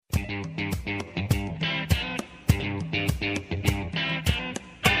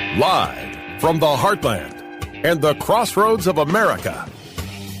Live from the heartland and the crossroads of America,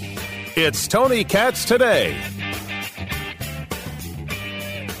 it's Tony Katz Today.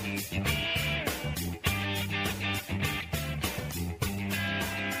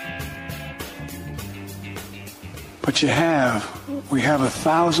 But we have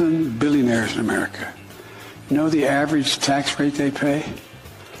 1,000 billionaires in America. You know the average tax rate they pay?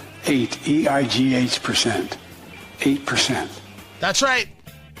 8, EIGH%. 8%. That's right.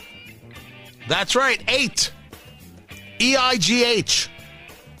 That's right, 8. EIGH.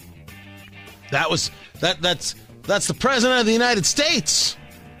 That's the President of the United States.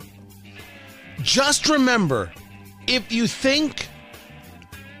 Just remember, if you think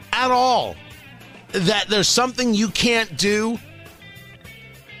at all that there's something you can't do,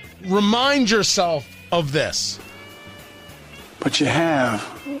 remind yourself of this. But we have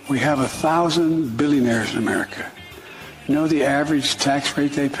 1,000 billionaires in America. You know the average tax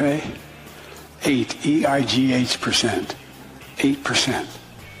rate they pay? 8, EIGH%. 8%.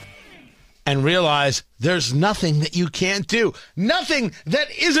 And realize there's nothing that you can't do. Nothing that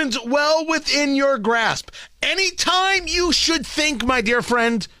isn't well within your grasp. Anytime you should think, my dear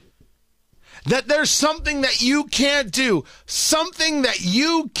friend, that there's something that you can't do, something that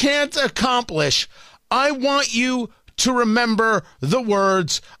you can't accomplish, I want you to remember the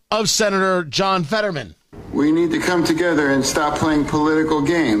words of Senator John Fetterman. We need to come together and stop playing political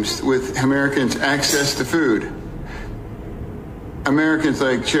games with Americans' access to food. Americans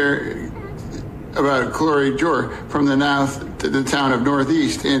like about Corey Jor from the town of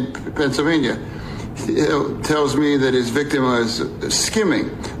Northeast in Pennsylvania. Tells me that his victim was skimming,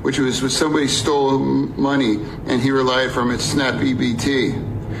 which was when somebody stole money and he relied from its SNAP EBT.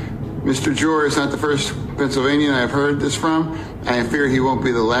 Mr. Jor is not the first Pennsylvanian I've heard this from. I fear he won't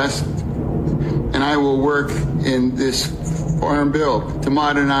be the last. And I will work in this farm bill to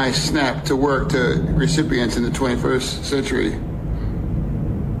modernize SNAP to work to recipients in the 21st century.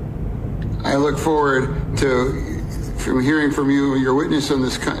 I look forward from hearing from you, your witness on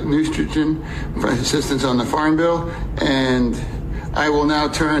this nutrition assistance on the Farm Bill, and I will now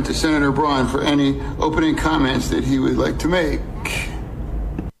turn to Senator Braun for any opening comments that he would like to make.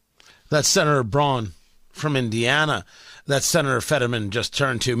 That's Senator Braun from Indiana. That Senator Fetterman just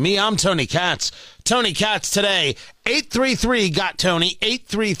turned to me. I'm Tony Katz. Tony Katz Today. 833-GOT-TONY.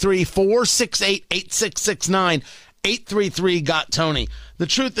 833-468-8669. 833-GOT-TONY. The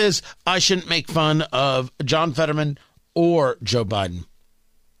truth is, I shouldn't make fun of John Fetterman or Joe Biden.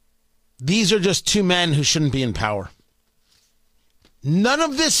 These are just two men who shouldn't be in power. None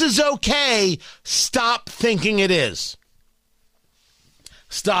of this is okay. Stop thinking it is.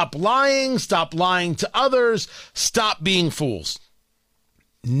 Stop lying to others, stop being fools.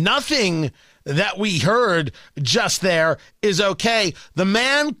 Nothing that we heard just there is okay. The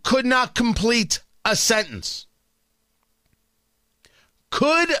man could not complete a sentence.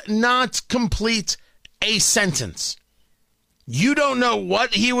 Could not complete a sentence. You don't know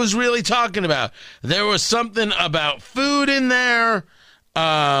what he was really talking about. There was something about food in there.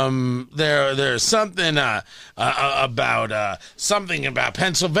 There's something about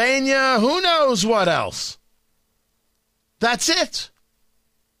Pennsylvania. Who knows what else? That's it.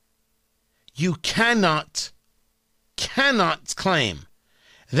 You cannot claim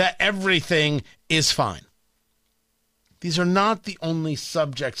that everything is fine. These are not the only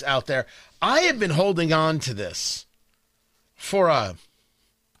subjects out there. I have been holding on to this for a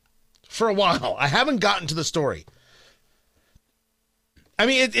while. I haven't gotten to the story. I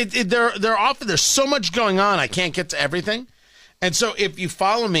mean, there's so much going on, I can't get to everything. And so if you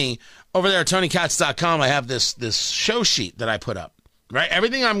follow me over there at TonyKatz.com, I have this show sheet that I put up, right?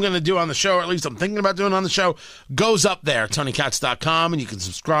 Everything I'm going to do on the show, or at least I'm thinking about doing on the show, goes up there, TonyKatz.com, and you can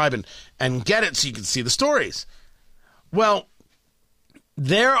subscribe and get it so you can see the stories. Well,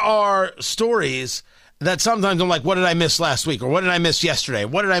 there are stories that sometimes I'm like, what did I miss last week? Or what did I miss yesterday?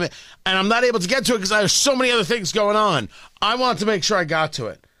 What did I miss? And I'm not able to get to it because there's so many other things going on. I want to make sure I got to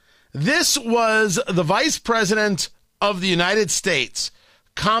it. This was the Vice President of the United States,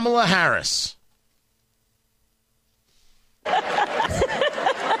 Kamala Harris.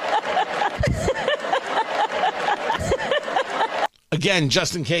 Again,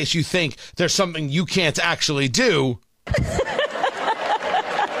 just in case you think there's something you can't actually do.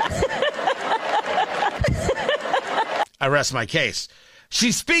 I rest my case.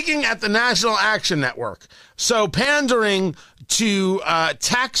 She's speaking at the National Action Network. So pandering to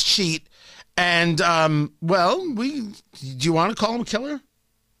tax cheat and, do you want to call him a killer?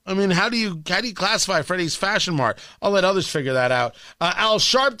 I mean, how do you classify Freddie's Fashion Mart? I'll let others figure that out. Al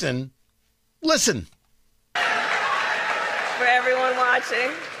Sharpton, listen. For everyone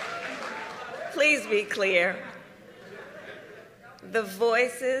watching, please be clear. The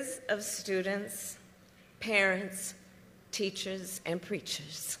voices of students, parents, teachers, and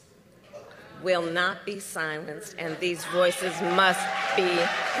preachers will not be silenced, and these voices must be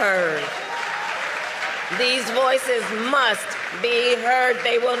heard. These voices must be heard.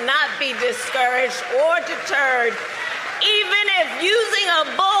 They will not be discouraged or deterred, even if using a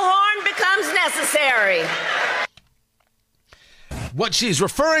bullhorn becomes necessary. What she's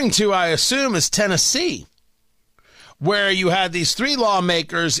referring to, I assume, is Tennessee, where you had these three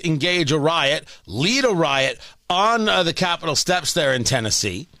lawmakers engage a riot, lead a riot on the Capitol steps there in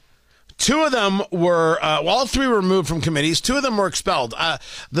Tennessee. Two of them were, all three were removed from committees. Two of them were expelled.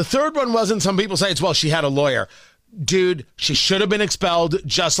 The third one wasn't, some people say it's, well, she had a lawyer. Dude, she should have been expelled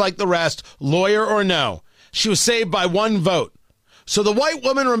just like the rest, lawyer or no. She was saved by one vote. So the white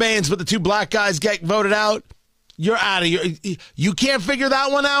woman remains, but the two black guys get voted out. You're out of here. You can't figure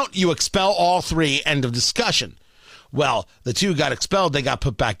that one out. You expel all three. End of discussion. Well, the two got expelled. They got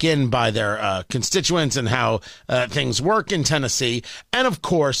put back in by their constituents and how things work in Tennessee. And, of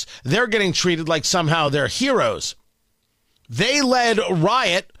course, they're getting treated like somehow they're heroes. They led a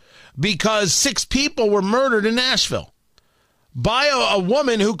riot because 6 people were murdered in Nashville by a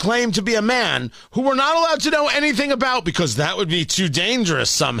woman who claimed to be a man who we're not allowed to know anything about because that would be too dangerous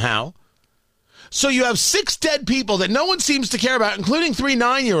somehow. So you have 6 dead people that no one seems to care about, including 3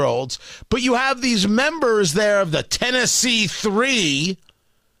 9-year-olds, but you have these members there of the Tennessee 3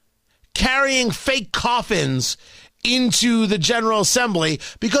 carrying fake coffins into the General Assembly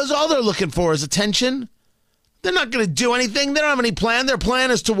because all they're looking for is attention. They're not going to do anything. They don't have any plan. Their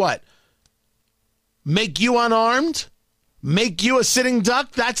plan is to what? Make you unarmed? Make you a sitting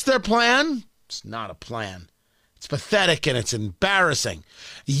duck? That's their plan? It's not a plan. It's pathetic and it's embarrassing.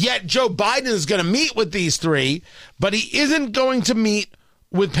 Yet Joe Biden is going to meet with these 3, but he isn't going to meet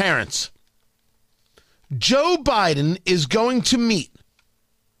with parents. Joe Biden is going to meet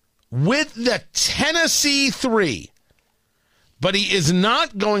with the Tennessee 3, but he is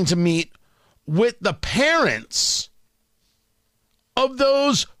not going to meet with the parents of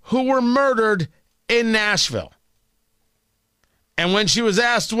those who were murdered in Nashville. And when she was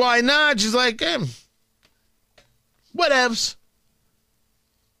asked why not, she's like, whatevs.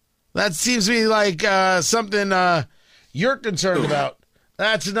 That seems to be like something you're concerned about.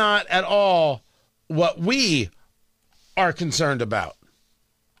 That's not at all what we are concerned about.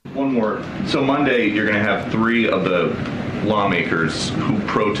 One more. So Monday, you're going to have 3 of the lawmakers who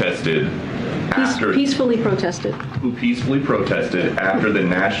protested peacefully protested after the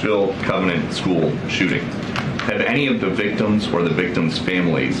Nashville Covenant School shooting. Have any of the victims or the victims'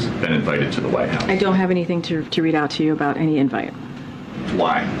 families been invited to the White House? I don't have anything to read out to you about any invite.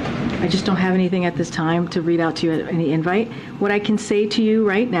 Why? I just don't have anything at this time to read out to you any invite. What I can say to you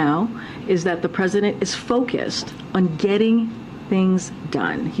right now is that the president is focused on getting things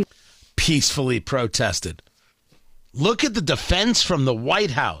done. Peacefully protested. Look at the defense from the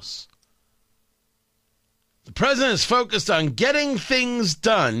White House. The president is focused on getting things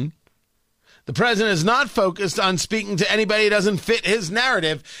done. The president is not focused on speaking to anybody who doesn't fit his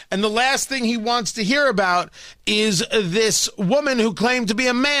narrative. And the last thing he wants to hear about is this woman who claimed to be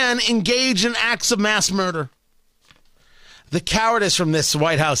a man engaged in acts of mass murder. The cowardice from this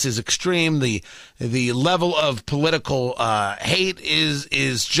White House is extreme. The level of political hate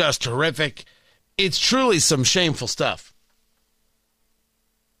is just horrific. It's truly some shameful stuff.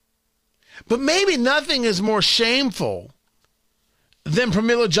 But maybe nothing is more shameful than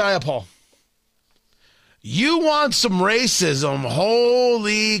Pramila Jayapal. You want some racism?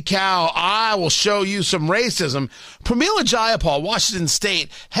 Holy cow, I will show you some racism. Pramila Jayapal, Washington State,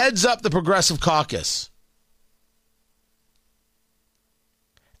 heads up the Progressive Caucus.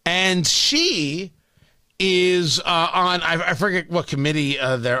 And she is on, I forget what committee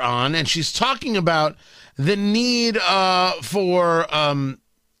they're on, and she's talking about the need for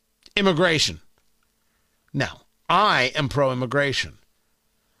immigration. Now, I am pro-immigration.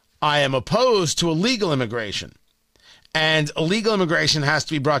 I am opposed to illegal immigration. And illegal immigration has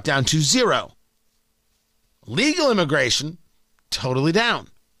to be brought down to 0. Legal immigration, totally down.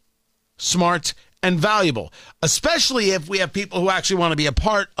 Smart and valuable, especially if we have people who actually want to be a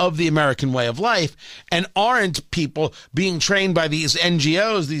part of the American way of life and aren't people being trained by these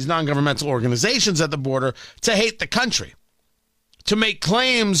NGOs, these non-governmental organizations at the border, to hate the country, to make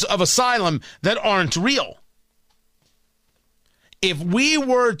claims of asylum that aren't real. If we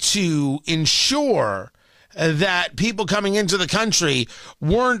were to ensure that people coming into the country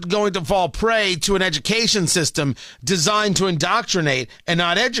weren't going to fall prey to an education system designed to indoctrinate and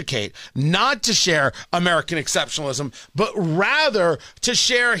not educate, not to share American exceptionalism, but rather to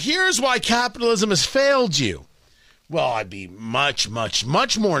share, here's why capitalism has failed you. Well, I'd be much, much,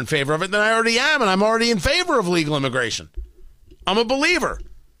 much more in favor of it than I already am, and I'm already in favor of legal immigration. I'm a believer.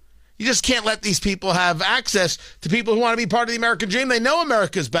 You just can't let these people have access to people who want to be part of the American dream. They know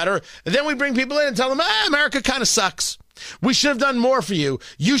America's better. And then we bring people in and tell them, America kind of sucks. We should have done more for you.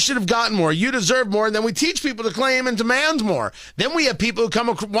 You should have gotten more. You deserve more. And then we teach people to claim and demand more. Then we have people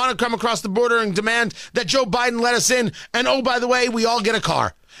who want to come across the border and demand that Joe Biden let us in. And, oh, by the way, we all get a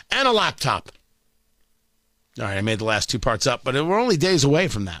car and a laptop. All right, I made the last two parts up, but we're only days away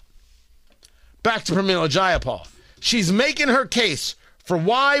from that. Back to Pramila Jayapal. She's making her case for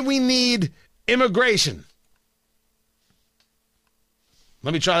why we need immigration.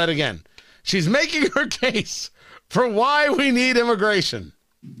 Let me try that again. She's making her case for why we need immigration.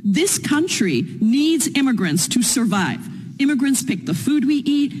 This country needs immigrants to survive. Immigrants pick the food we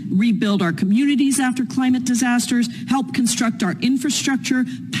eat, rebuild our communities after climate disasters, help construct our infrastructure,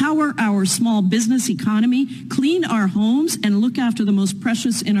 power our small business economy, clean our homes, and look after the most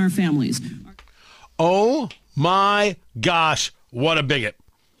precious in our families. Oh my gosh, what a bigot.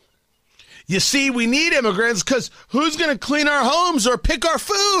 You see, we need immigrants because who's going to clean our homes or pick our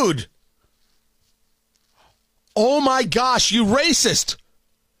food? Oh my gosh, you racist.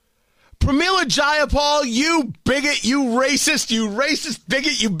 Pramila Jayapal, you bigot, you racist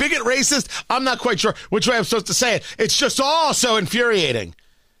bigot, you bigot racist. I'm not quite sure which way I'm supposed to say it. It's just all so infuriating.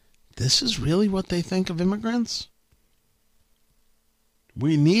 This is really what they think of immigrants?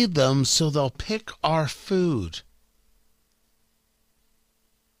 We need them so they'll pick our food.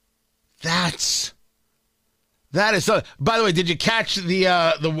 That is so. By the way, did you catch the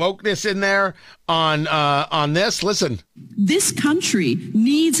wokeness in there on this? Listen. This country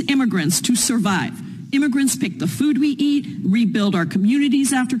needs immigrants to survive. Immigrants pick the food we eat, rebuild our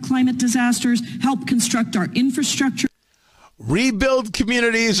communities after climate disasters, help construct our infrastructure. Rebuild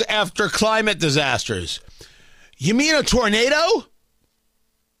communities after climate disasters. You mean a tornado?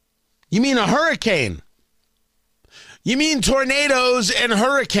 You mean a hurricane? You mean tornadoes and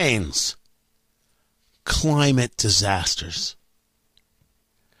hurricanes? Climate disasters.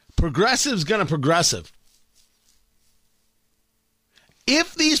 Progressive's gonna progressive.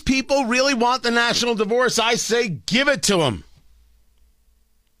 If these people really want the national divorce, I say give it to them.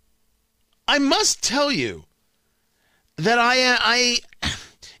 I must tell you that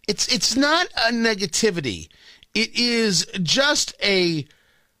it's not a negativity. It is just an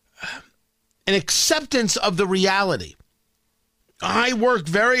acceptance of the reality. I work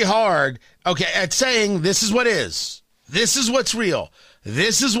very hard, at saying this is what is. This is what's real.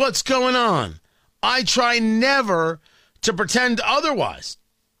 This is what's going on. I try never to pretend otherwise,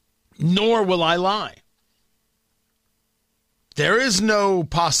 nor will I lie. There is no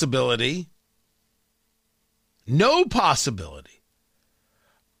possibility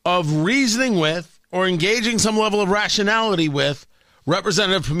of reasoning with or engaging some level of rationality with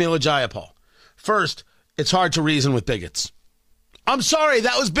Representative Pramila Jayapal. First, it's hard to reason with bigots. I'm sorry,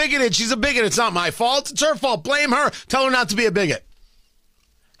 that was bigoted. She's a bigot. It's not my fault. It's her fault. Blame her. Tell her not to be a bigot.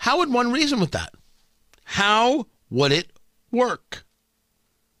 How would one reason with that? How would it work?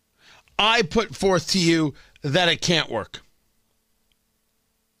 I put forth to you that it can't work.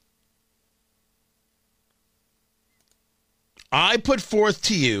 I put forth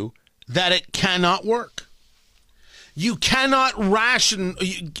to you that it cannot work. You cannot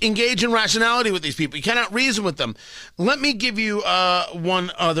engage in rationality with these people. You cannot reason with them. Let me give you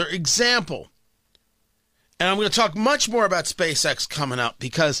one other example. And I'm going to talk much more about SpaceX coming up,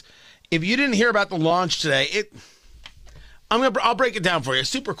 because if you didn't hear about the launch today, I'll break it down for you. It's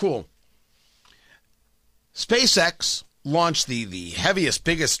super cool. SpaceX launched the heaviest,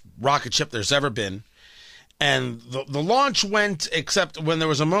 biggest rocket ship there's ever been. And the launch went, except when there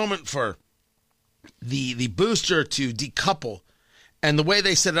was a moment for the booster to decouple. And the way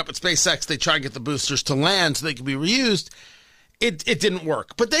they set it up at SpaceX, they try and get the boosters to land so they can be reused. It didn't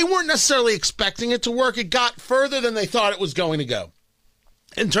work. But they weren't necessarily expecting it to work. It got further than they thought it was going to go.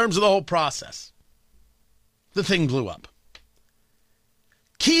 In terms of the whole process, the thing blew up.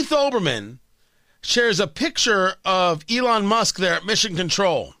 Keith Olbermann shares a picture of Elon Musk there at Mission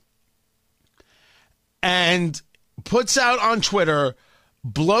Control and puts out on Twitter,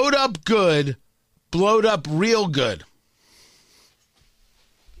 blowed up good, blowed up real good.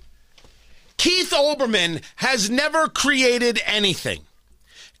 Keith Olbermann has never created anything.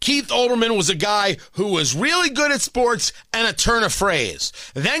 Keith Olbermann was a guy who was really good at sports and a turn of phrase,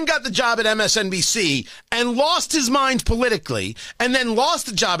 then got the job at MSNBC and lost his mind politically, and then lost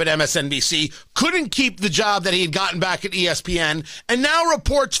the job at MSNBC, couldn't keep the job that he had gotten back at ESPN, and now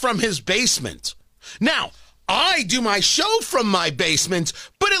reports from his basement. Now, I do my show from my basement,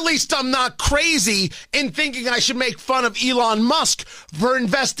 but at least I'm not crazy in thinking I should make fun of Elon Musk for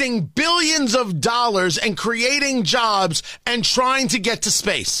investing billions of dollars and creating jobs and trying to get to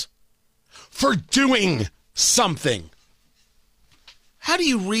space. For doing something. How do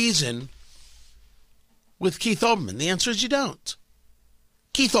you reason with Keith Olbermann? The answer is you don't.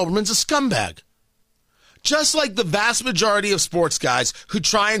 Keith Olbermann's a scumbag. Just like the vast majority of sports guys who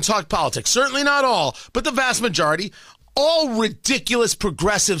try and talk politics, certainly not all, but the vast majority, all ridiculous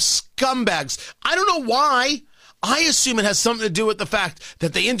progressive scumbags. I don't know why. I assume it has something to do with the fact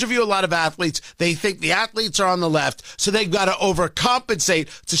that they interview a lot of athletes. They think the athletes are on the left, so they've got to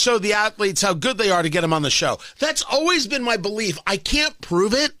overcompensate to show the athletes how good they are to get them on the show. That's always been my belief. I can't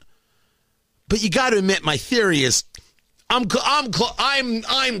prove it, but you got to admit my theory is I'm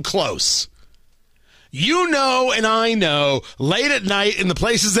close. You know, and I know, late at night in the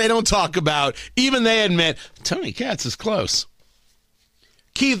places they don't talk about, even they admit, Tony Katz is close.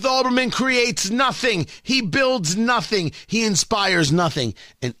 Keith Olbermann creates nothing. He builds nothing. He inspires nothing.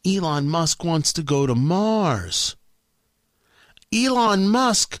 And Elon Musk wants to go to Mars. Elon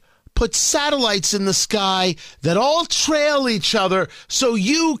Musk puts satellites in the sky that all trail each other so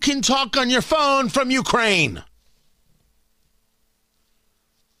you can talk on your phone from Ukraine.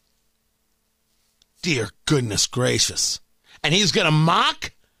 Dear goodness gracious. And he's going to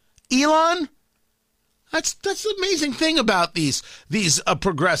mock Elon? That's the amazing thing about these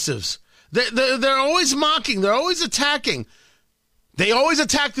progressives. They're always mocking. They're always attacking. They always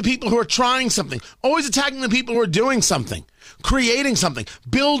attack the people who are trying something. Always attacking the people who are doing something. Creating something.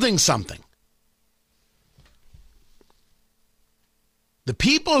 Building something. The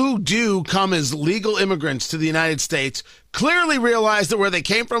people who do come as legal immigrants to the United States clearly realize that where they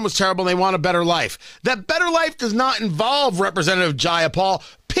came from was terrible and they want a better life. That better life does not involve Representative Jayapal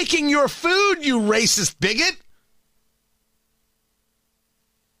picking your food, you racist bigot.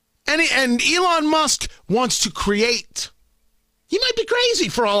 And Elon Musk wants to create. He might be crazy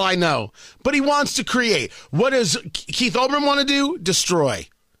for all I know, but he wants to create. What does Keith Olbermann want to do? Destroy.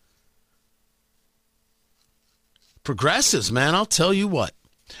 Progressives, man, I'll tell you what.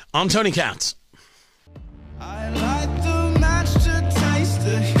 I'm Tony Katz. I like the match to taste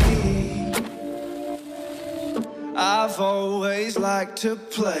the heat. I've always liked to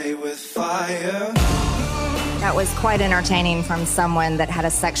play with fire. That was quite entertaining from someone that had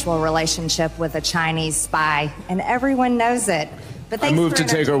a sexual relationship with a Chinese spy, and everyone knows it. But I move to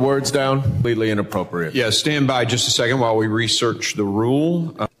take our words down. Completely inappropriate. Yeah, stand by just a second while we research the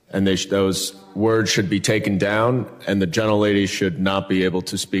rule. And those words should be taken down, and the gentlelady should not be able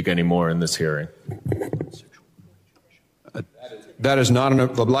to speak anymore in this hearing. That is not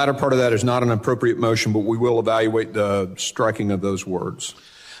the latter part of that is not an appropriate motion, but we will evaluate the striking of those words.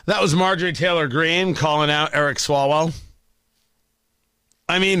 That was Marjorie Taylor Greene calling out Eric Swalwell.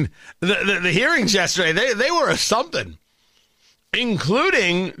 I mean, the hearings yesterday, they were something,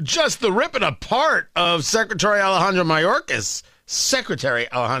 including just the ripping apart of Secretary Alejandro Mayorkas, Secretary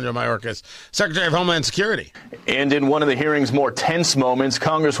of Homeland Security. And in one of the hearing's more tense moments,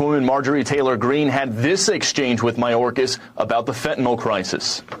 Congresswoman Marjorie Taylor Greene had this exchange with Mayorkas about the fentanyl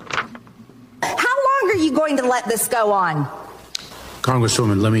crisis. How long are you going to let this go on?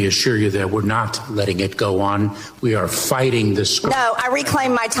 Congresswoman, let me assure you that we're not letting it go on. We are fighting this. No, I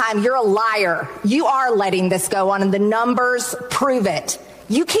reclaim my time. You're a liar. You are letting this go on, and the numbers prove it.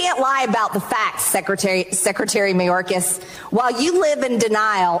 You can't lie about the facts, Secretary Mayorkas. While you live in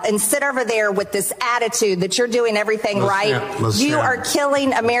denial and sit over there with this attitude that you're doing everything right, you are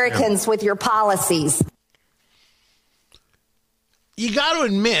killing Americans with your policies. You got to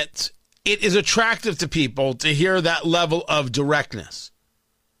admit, it is attractive to people to hear that level of directness.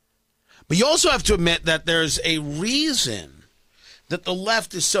 But you also have to admit that there's a reason that the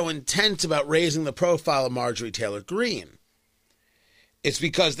left is so intent about raising the profile of Marjorie Taylor Greene. It's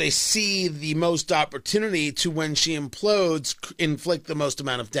because they see the most opportunity to, when she implodes, inflict the most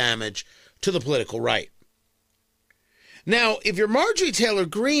amount of damage to the political right. Now, if you're Marjorie Taylor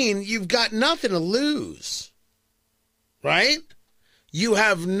Greene, you've got nothing to lose, right? You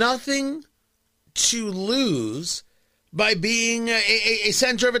have nothing to lose by being a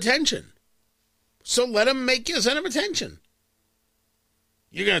center of attention. So let them make you a center of attention.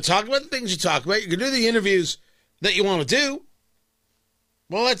 You're going to talk about the things you talk about. You're going to do the interviews that you want to do.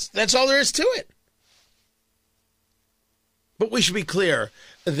 Well, that's all there is to it. But we should be clear.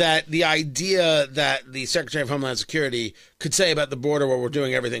 that the idea that the Secretary of Homeland Security could say about the border where we're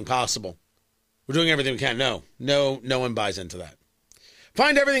doing everything possible. We're doing everything we can. No one buys into that.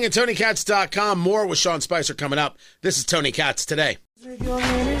 Find everything at TonyKatz.com. More with Sean Spicer coming up. This is Tony Katz Today.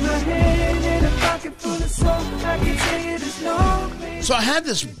 So I had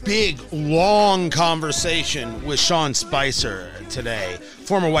this big, long conversation with Sean Spicer today,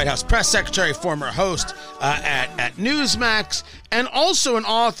 former White House press secretary, former host at Newsmax, and also an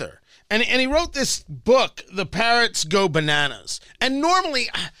author. And he wrote this book, The Parrots Go Bananas. And normally,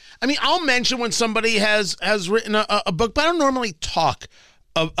 I mean, I'll mention when somebody has written a book, but I don't normally talk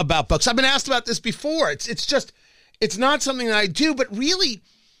about books. I've been asked about this before. It's not something that I do, but really,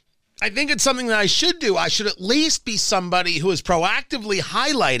 I think it's something that I should do. I should at least be somebody who is proactively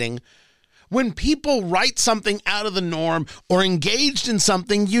highlighting when people write something out of the norm or engaged in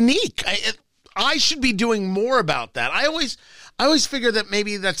something unique. I should be doing more about that. I always figure that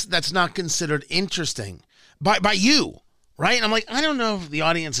maybe that's not considered interesting by you, right? And I'm like, I don't know if the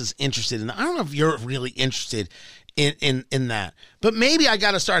audience is interested in that. I don't know if you're really interested in that. But maybe I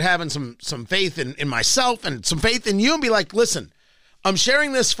got to start having some faith in myself and some faith in you and be like, listen, I'm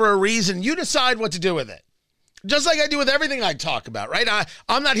sharing this for a reason. You decide what to do with it. Just like I do with everything I talk about, right?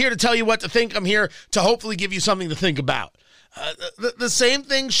 I'm not here to tell you what to think. I'm here to hopefully give you something to think about. The same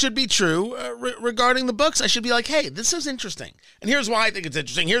thing should be true regarding the books. I should be like, hey, this is interesting. And here's why I think it's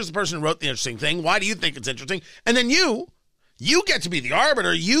interesting. Here's the person who wrote the interesting thing. Why do you think it's interesting? And then you get to be the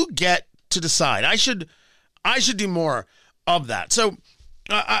arbiter. You get to decide. I should do more of that. So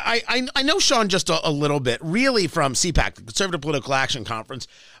I know Sean just a little bit, really, from CPAC, the Conservative Political Action Conference,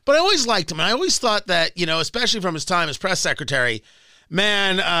 but I always liked him. And I always thought that, especially from his time as press secretary,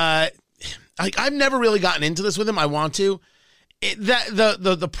 man, I've never really gotten into this with him. I want to.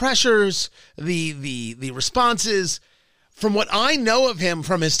 The pressures, the responses, from what I know of him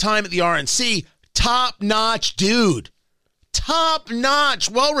from his time at the RNC, top-notch dude. Top-notch,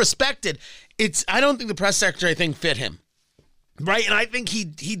 well-respected. I don't think the press secretary thing fit him. Right, and I think he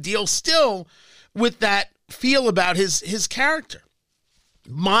deals still with that feel about his character.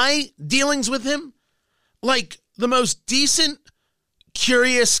 My dealings with him, like the most decent,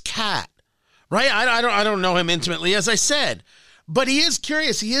 curious cat. Right, I don't know him intimately, as I said, but he is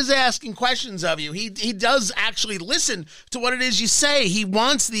curious. He is asking questions of you. He does actually listen to what it is you say. He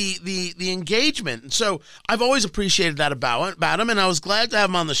wants the engagement, and so I've always appreciated that about him. And I was glad to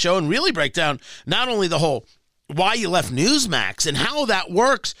have him on the show and really break down not only the whole why you left Newsmax and how that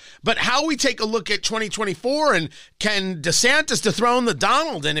works, but how we take a look at 2024 and can DeSantis dethrone the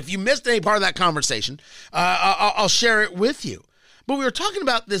Donald? And if you missed any part of that conversation, I'll share it with you. But we were talking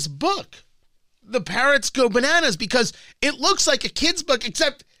about this book, The Parrots Go Bananas, because it looks like a kid's book,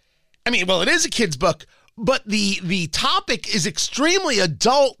 except, it is a kid's book, but the topic is extremely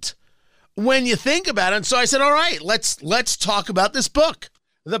adult when you think about it. And so I said, all right, let's talk about this book.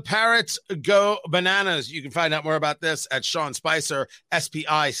 The Parrots Go Bananas. You can find out more about this at Sean Spicer,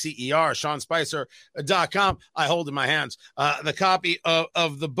 SPICER, SeanSpicer.com. I hold in my hands the copy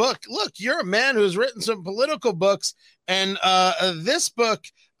of the book. Look, you're a man who's written some political books, and this book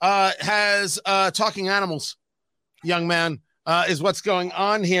has talking animals, young man, is what's going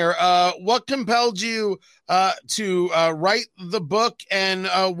on here. What compelled you to write the book, and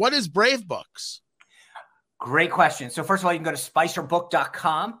what is Brave Books? Great question. So first of all, you can go to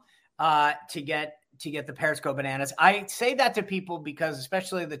spicerbook.com to get The Parrots Go Bananas. I say that to people because,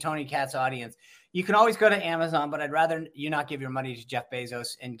 especially the Tony Katz audience, you can always go to Amazon, but I'd rather you not give your money to Jeff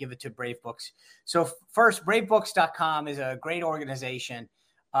Bezos and give it to Brave Books. So first, bravebooks.com is a great organization.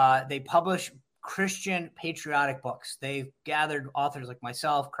 They publish Christian patriotic books. They've gathered authors like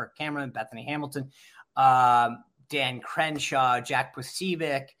myself, Kirk Cameron, Bethany Hamilton, Dan Crenshaw, Jack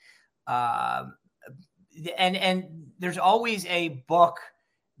Posobiec, and there's always a book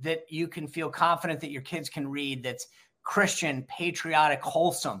that you can feel confident that your kids can read that's Christian, patriotic,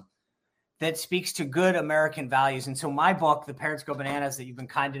 wholesome, that speaks to good American values. And so my book, The Parrots Go Bananas, that you've been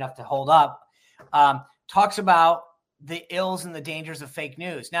kind enough to hold up, talks about the ills and the dangers of fake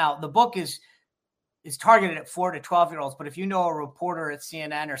news. Now, the book is targeted at 4 to 12-year-olds, but if you know a reporter at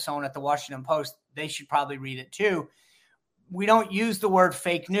CNN or someone at the Washington Post, they should probably read it too. We don't use the word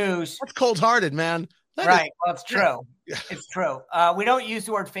fake news. That's cold-hearted, man. Right. Well, it's true. It's true. We don't use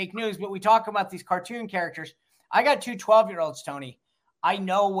the word fake news, but we talk about these cartoon characters. I got 2 12-year-olds, Tony. I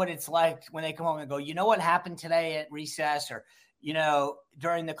know what it's like when they come home and go, you know what happened today at recess, or,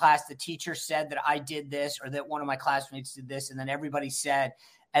 during the class, the teacher said that I did this, or that one of my classmates did this. And then everybody said,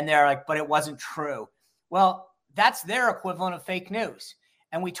 and they're like, but it wasn't true. Well, that's their equivalent of fake news.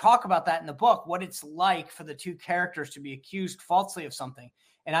 And we talk about that in the book, what it's like for the 2 characters to be accused falsely of something.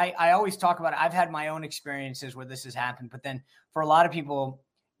 And I always talk about it. I've had my own experiences where this has happened, but then for a lot of people,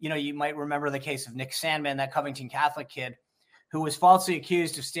 you might remember the case of Nick Sandman, that Covington Catholic kid who was falsely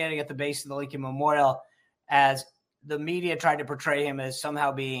accused of standing at the base of the Lincoln Memorial as the media tried to portray him as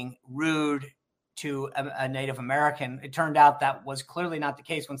somehow being rude to a Native American. It turned out that was clearly not the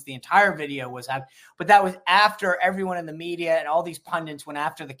case once the entire video was out, but that was after everyone in the media and all these pundits went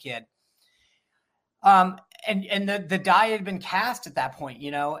after the kid. And the die had been cast at that point,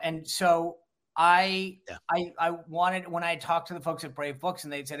 and so I wanted, when I talked to the folks at Brave Books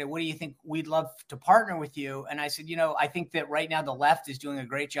and they said, hey, what do you think? We'd love to partner with you. And I said, I think that right now the left is doing a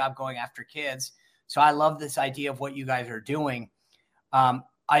great job going after kids. So I love this idea of what you guys are doing.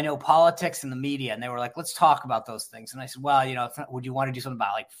 I know politics and the media, and they were like, let's talk about those things. And I said, well, would you want to do something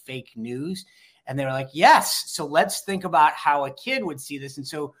about like fake news? And they were like, yes. So let's think about how a kid would see this. And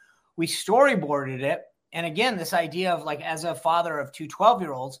so we storyboarded it. And again, this idea of like, as a father of two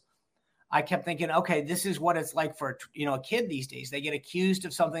 12-year-olds, I kept thinking, okay, this is what it's like for, a kid these days. They get accused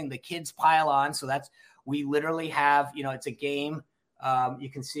of something, the kids pile on. So we literally have, it's a game you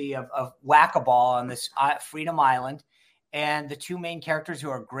can see of whack-a-ball on this Freedom Island. And the two main characters, who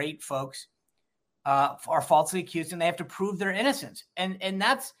are great folks, are falsely accused, and they have to prove their innocence. And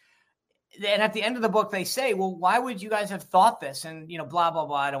at the end of the book, they say, well, why would you guys have thought this? And, blah, blah,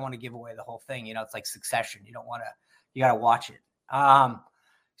 blah. I don't want to give away the whole thing. It's like Succession. You got to watch it.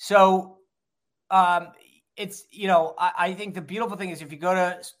 It's, I think the beautiful thing is if you go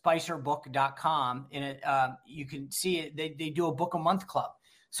to spicerbook.com, you can see it. They do a book a month club.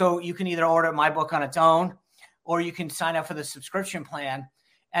 So you can either order my book on its own, or you can sign up for the subscription plan,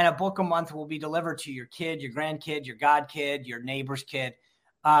 and a book a month will be delivered to your kid, your grandkid, your godkid, your neighbor's kid.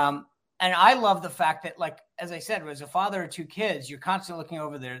 And I love the fact that, like, as I said, as a father of two kids, you're constantly looking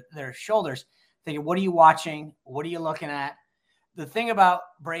over their shoulders, thinking, what are you watching? What are you looking at? The thing about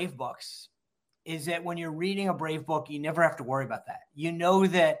Brave Books is that when you're reading a Brave book, you never have to worry about that.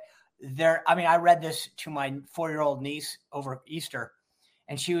 That I read this to my 4-year-old niece over Easter,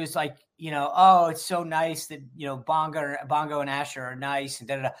 and she was like, oh, it's so nice that, Bongo and Asher are nice and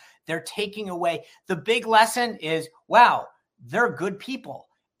da-da-da. They're taking away. The big lesson is, wow, they're good people,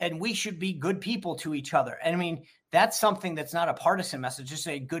 and we should be good people to each other. And I mean, that's something that's not a partisan message, just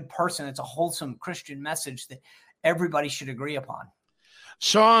a good person. It's a wholesome Christian message that everybody should agree upon.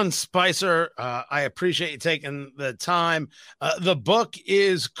 Sean Spicer, I appreciate you taking the time. The book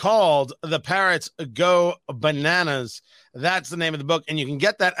is called The Parrots Go Bananas. That's the name of the book, and you can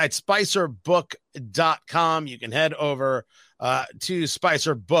get that at spicerbook.com. You can head over to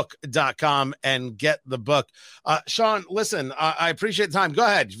spicerbook.com and get the book. Sean, listen, I appreciate the time. Go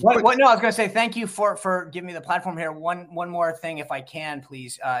ahead. No, I was going to say thank you for giving me the platform here. One more thing, if I can,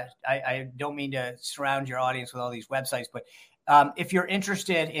 please. I don't mean to surround your audience with all these websites, but if you're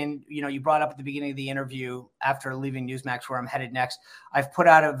interested in, you brought up at the beginning of the interview after leaving Newsmax where I'm headed next, I've put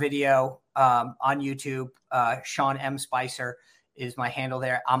out a video on YouTube. Sean M. Spicer is my handle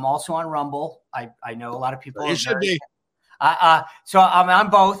there. I'm also on Rumble. I know a lot of people. You should be. So I'm on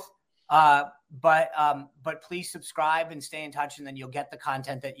both. But please subscribe and stay in touch, and then you'll get the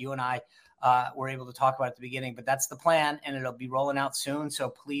content that you and I were able to talk about at the beginning. But that's the plan, and it'll be rolling out soon. So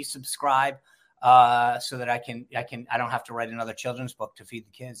please subscribe. So that I don't have to write another children's book to feed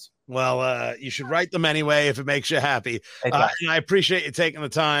the kids. Well, you should write them anyway if it makes you happy. And I appreciate you taking the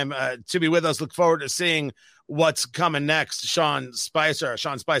time to be with us. Look forward to seeing what's coming next. Sean Spicer,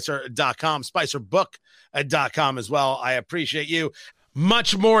 SeanSpicer.com, SpicerBook.com as well. I appreciate you.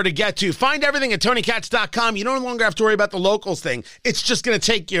 Much more to get to. Find everything at TonyKatz.com. You no longer have to worry about the locals thing. It's just going to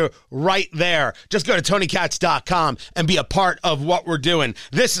take you right there. Just go to TonyKatz.com and be a part of what we're doing.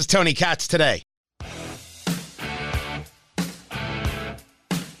 This is Tony Katz Today.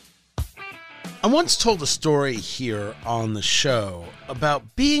 I once told a story here on the show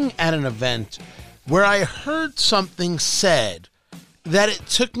about being at an event where I heard something said that it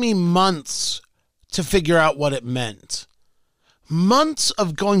took me months to figure out what it meant. Months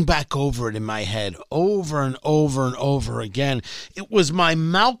of going back over it in my head over and over and over again. It was my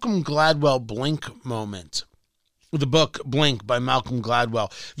Malcolm Gladwell Blink moment. The book Blink by Malcolm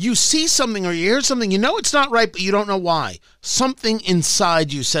Gladwell. You see something or you hear something, it's not right, but you don't know why. Something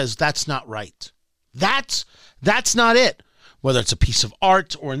inside you says that's not right. That's not it. Whether it's a piece of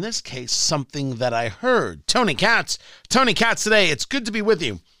art or, in this case, something that I heard. Tony Katz Today. It's good to be with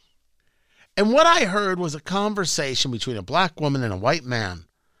you. And what I heard was a conversation between a black woman and a white man,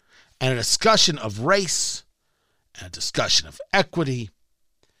 and a discussion of race, and a discussion of equity.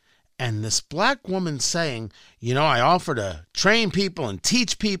 And this black woman saying, I offer to train people and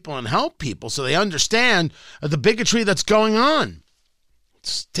teach people and help people so they understand the bigotry that's going on.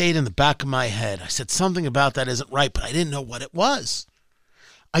 stayed in the back of my head. I said something about that isn't right, but I didn't know what it was.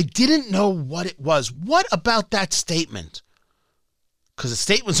 I didn't know what it was. What about that statement? Because the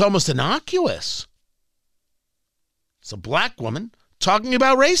statement's almost innocuous. It's a black woman talking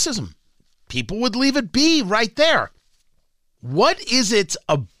about racism. People would leave it be right there. What is it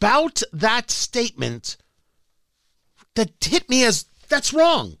about that statement that hit me as that's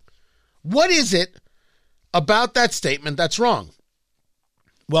wrong? What is it about that statement that's wrong?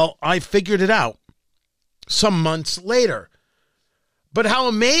 Well, I figured it out some months later. But how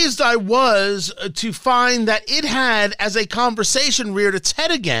amazed I was to find that it had, as a conversation, reared its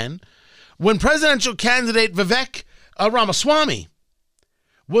head again when presidential candidate Vivek Ramaswamy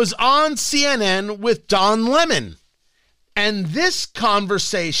was on CNN with Don Lemon. And this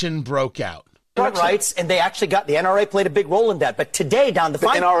conversation broke out. Rights, and they actually got the NRA played a big role in that. But today, down the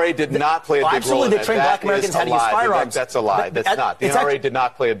NRA did not play a big role in that. Absolutely, they trained black Americans how to use firearms. That's a lie. That's not. The NRA did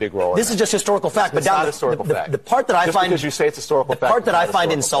not play a big role in that. This is just historical fact. But not historical fact. The part that I just find because you say it's historical fact. The part that I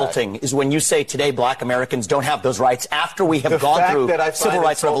find insulting is when you say today black Americans don't have those rights after we have gone through civil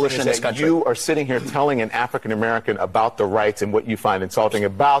rights revolution in this country. You are sitting here telling an African American about the rights and what you find insulting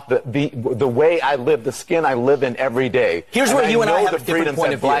about the way I live, the skin I live in every day. Here's where you and I have a different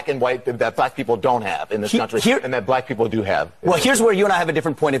point of view. Black and white that black people don't have in this country, and that black people do have. Well, here's where you and I have a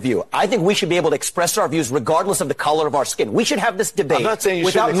different point of view. I think we should be able to express our views regardless of the color of our skin. We should have this debate I'm not saying you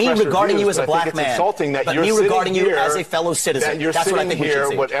without me regarding you as a black man, insulting that but you're me regarding you here, as a fellow citizen. That you're That's sitting what I think here, we should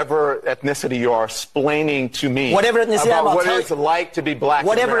see. whatever ethnicity you are, explaining to me whatever ethnicity about I'm, what it's like to be black.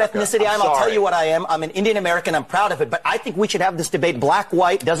 Whatever in America. ethnicity I'm, I'll tell you what I am. I'm an Indian American. I'm proud of it. But I think we should have this debate. Black,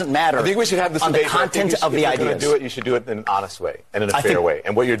 white doesn't matter. I think we should have this on debate. The content of the ideas. If ideas. you're going to do it, you should do it in an honest way and in a fair way.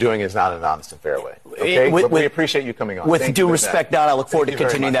 And what you're doing is not an honest and fair way. Okay? We appreciate you coming on. With due respect, Don, I look forward to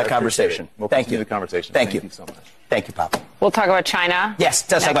continuing that conversation. We'll Thank continue you. the conversation. Thank you so much. Thank you, Papa. We'll talk about China. Yes,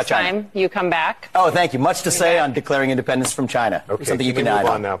 let's talk about China. Next time you come back. Oh, thank you. Much to say on declaring independence from China. Okay, something you can can move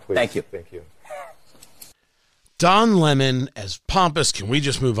add on now, please. Thank you. Thank you. Don Lemon, as pompous. Can we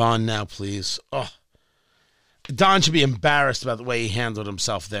just move on now, please? Oh, Don should be embarrassed about the way he handled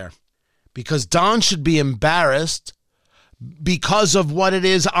himself there. Because Don should be embarrassed because of what it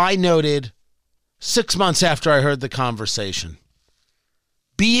is I noted 6 months after I heard the conversation.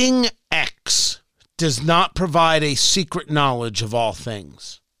 Being X does not provide a secret knowledge of all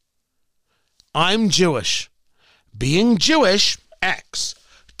things. I'm Jewish. Being Jewish, X,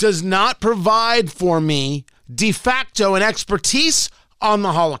 does not provide for me de facto an expertise on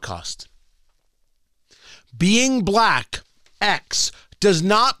the Holocaust. Being black, X, does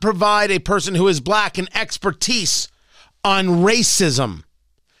not provide a person who is black an expertise on racism.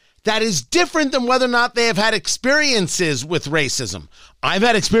 That is different than whether or not they have had experiences with racism. I've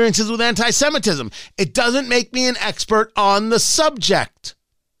had experiences with anti-Semitism. It doesn't make me an expert on the subject.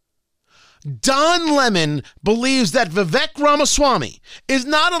 Don Lemon believes that Vivek Ramaswamy is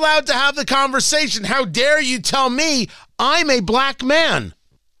not allowed to have the conversation. How dare you tell me I'm a black man?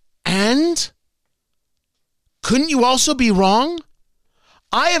 And couldn't you also be wrong?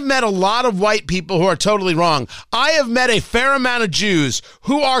 I have met a lot of white people who are totally wrong. I have met a fair amount of Jews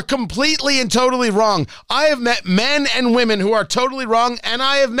who are completely and totally wrong. I have met men and women who are totally wrong, and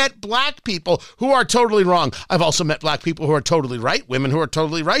I have met black people who are totally wrong. I've also met black people who are totally right, women who are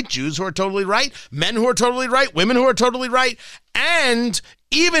totally right, Jews who are totally right, men who are totally right, women who are totally right, and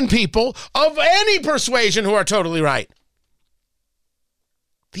even people of any persuasion who are totally right.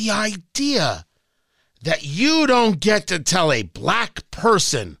 The idea that you don't get to tell a black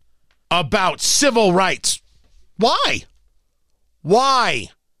person about civil rights. Why? Why?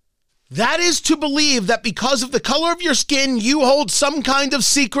 That is to believe that because of the color of your skin, you hold some kind of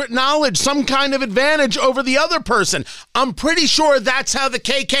secret knowledge, some kind of advantage over the other person. I'm pretty sure that's how the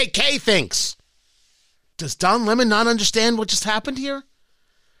KKK thinks. Does Don Lemon not understand what just happened here?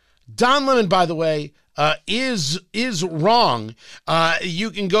 Don Lemon, by the way, is wrong. You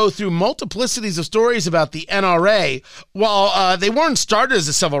can go through multiplicities of stories about the NRA. While they weren't started as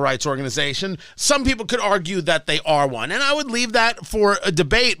a civil rights organization, some people could argue that they are one. And I would leave that for a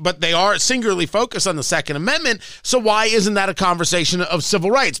debate, but they are singularly focused on the Second Amendment. So why isn't that a conversation of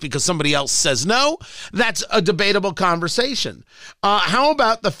civil rights? Because somebody else says no? That's a debatable conversation. How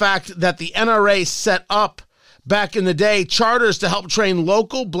about the fact that the NRA set up back in the day charters to help train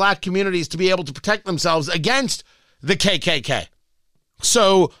local black communities to be able to protect themselves against the KKK?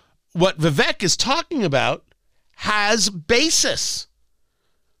 So what Vivek is talking about has basis.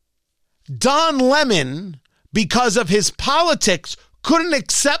 Don Lemon, because of his politics, couldn't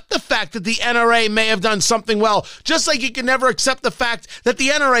accept the fact that the NRA may have done something well, just like you can never accept the fact that the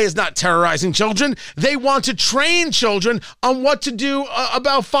NRA is not terrorizing children. They want to train children on what to do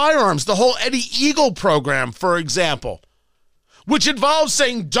about firearms. The whole Eddie Eagle program, for example, which involves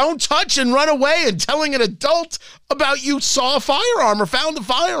saying don't touch and run away and telling an adult about you saw a firearm or found a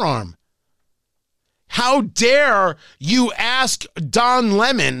firearm. How dare you ask Don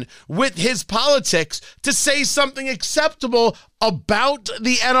Lemon with his politics to say something acceptable about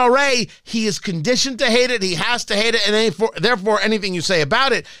the NRA? He is conditioned to hate it. He has to hate it. And therefore, anything you say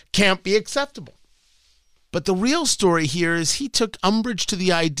about it can't be acceptable. But the real story here is he took umbrage to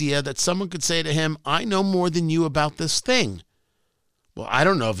the idea that someone could say to him, I know more than you about this thing. Well, I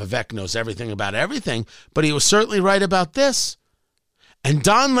don't know if Vivek knows everything about everything, but he was certainly right about this. And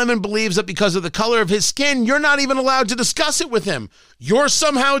Don Lemon believes that because of the color of his skin, you're not even allowed to discuss it with him. You're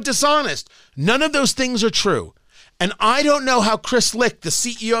somehow dishonest. None of those things are true. And I don't know how Chris Licht, the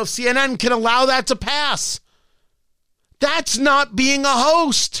CEO of CNN, can allow that to pass. That's not being a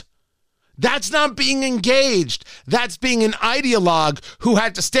host. That's not being engaged. That's being an ideologue who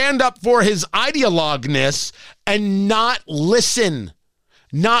had to stand up for his ideologueness and not listen,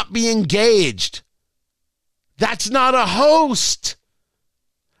 not be engaged. That's not a host.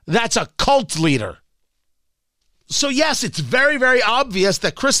 That's a cult leader. So yes, it's very, very obvious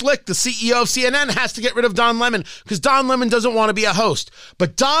that Chris Licht, the CEO of CNN, has to get rid of Don Lemon because Don Lemon doesn't want to be a host.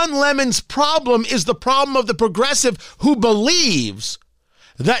 But Don Lemon's problem is the problem of the progressive who believes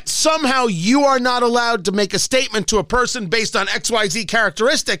that somehow you are not allowed to make a statement to a person based on XYZ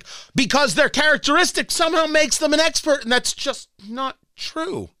characteristic because their characteristic somehow makes them an expert, and that's just not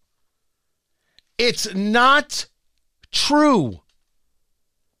true. It's not true.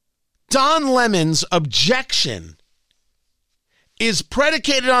 Don Lemon's objection is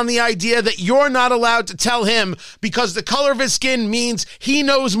predicated on the idea that you're not allowed to tell him because the color of his skin means he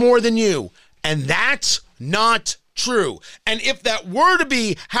knows more than you. And that's not true. And if that were to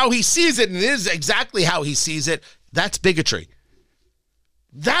be how he sees it, and it is exactly how he sees it, that's bigotry.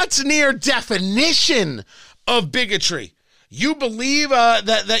 That's near definition of bigotry. You believe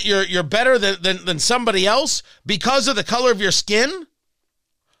that you're better than somebody else because of the color of your skin?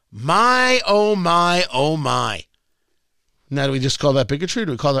 My, oh my, oh my. Now, do we just call that bigotry?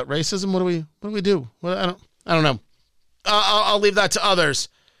 Do we call that racism? What do we do? I don't know. I'll leave that to others.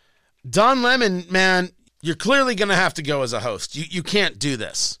 Don Lemon, man, you're clearly going to have to go as a host. You can't do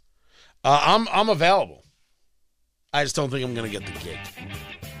this. I'm available. I just don't think I'm going to get the gig.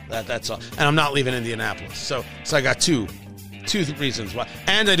 That's all. And I'm not leaving Indianapolis. So I got two reasons why.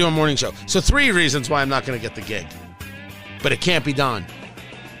 And I do a morning show. So 3 reasons why I'm not going to get the gig. But it can't be Don.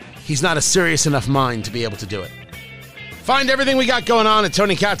 He's not a serious enough mind to be able to do it. Find everything we got going on at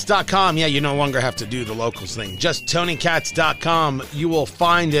TonyKatz.com. Yeah, you no longer have to do the locals thing. Just TonyKatz.com. You will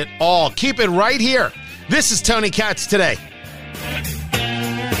find it all. Keep it right here. This is Tony Katz Today.